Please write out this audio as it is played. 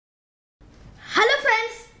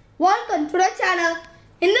Welcome to the channel.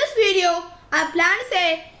 In this video, I plan to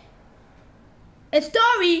say a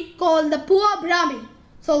story called The Poor Brahmin.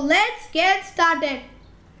 So let's get started.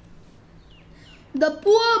 The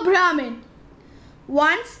Poor Brahmin.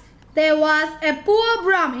 Once there was a poor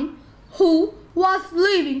Brahmin who was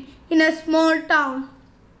living in a small town.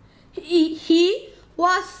 He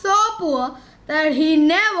was so poor that he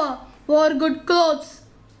never wore good clothes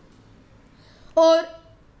or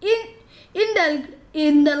indulged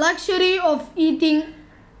in the luxury of eating.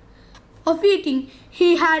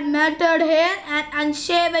 He had matted hair and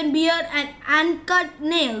unshaven beard and uncut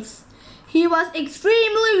nails. He was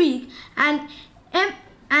extremely weak and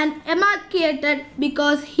emaciated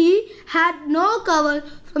because he had no cover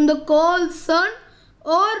from the cold sun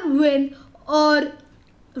or wind or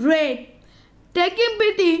rain. Taking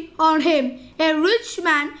pity on him, a rich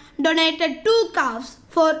man donated 2 calves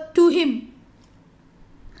to him.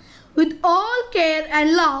 With all care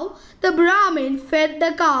and love, the Brahmin fed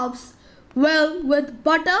the calves well with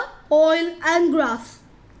butter, oil and grass.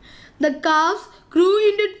 The calves grew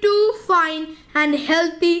into 2 fine and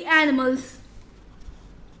healthy animals.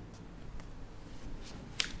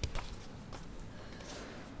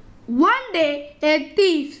 One day, a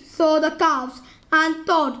thief saw the calves and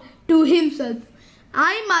thought to himself,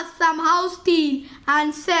 "I must somehow steal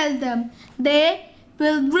and sell them. They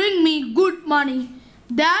will bring me good money."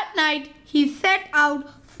 That night, he set out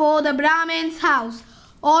for the Brahmin's house.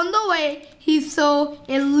 On the way, he saw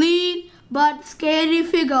a lean but scary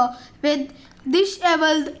figure with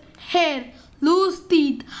disheveled hair, loose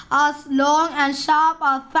teeth as long and sharp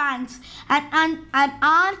as fangs, and an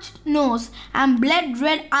arched nose and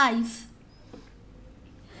blood-red eyes.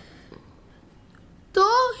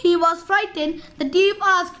 Though he was frightened, the thief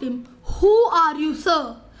asked him, "Who are you,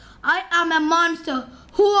 sir?" "I am a monster."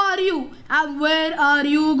 "Who are you, and where are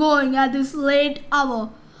you going at this late hour?"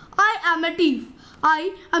 "I am a thief. I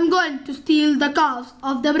am going to steal the calves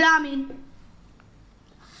of the Brahmin."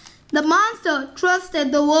 The monster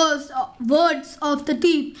trusted the words of the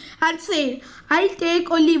thief and said, "I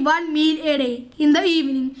take only 1 meal a day in the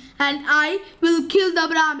evening, and I will kill the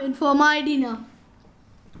Brahmin for my dinner."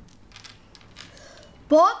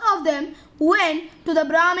 Both of them went to the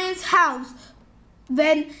Brahmin's house.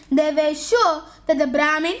 When they were sure that the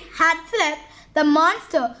Brahmin had slept, the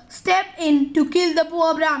monster stepped in to kill the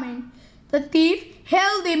poor Brahmin. The thief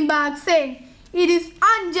held him back, saying, "It is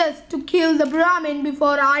unjust to kill the Brahmin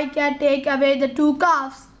before I can take away the 2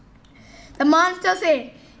 calves." The monster said,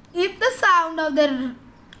 "If the sound of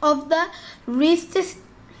the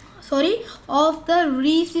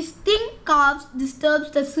resisting calves disturbs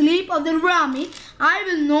the sleep of the Brahmin, I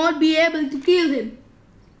will not be able to kill him."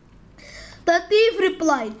 The thief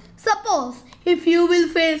replied, "Suppose if you will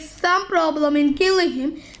face some problem in killing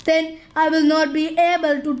him, then I will not be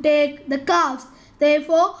able to take the calves.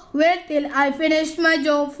 Therefore, wait till I finish my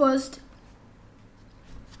job first."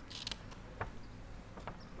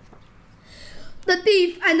 The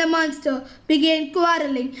thief and the monster began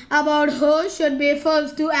quarreling about who should be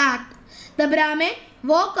first to act. The Brahmin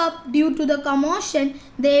woke up due to the commotion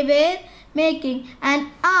they were making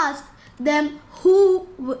and asked them who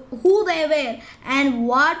they were and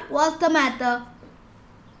what was the matter.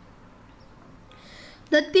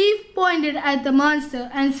 The thief pointed at the monster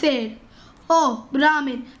and said, "Oh,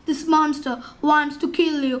 Brahmin, this monster wants to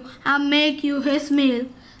kill you and make you his meal."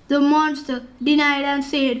 The monster denied and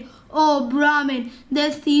said, "Oh, Brahmin,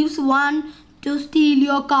 these thieves want to steal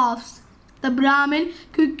your calves." The Brahmin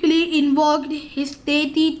quickly invoked his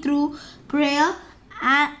deity through prayer,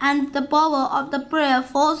 and the power of the prayer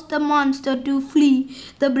forced the monster to flee.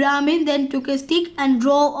 The Brahmin then took a stick and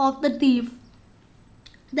drove off the thief.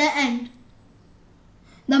 The end.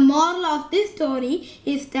 The moral of this story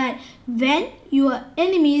is that when your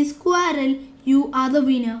enemies quarrel, you are the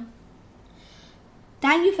winner.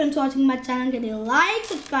 Thank you for watching my channel. Can you like,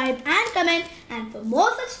 subscribe and comment, and for more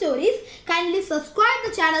such stories, kindly subscribe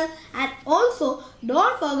the channel, and also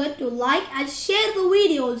don't forget to like and share the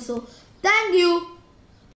video also. Thank you.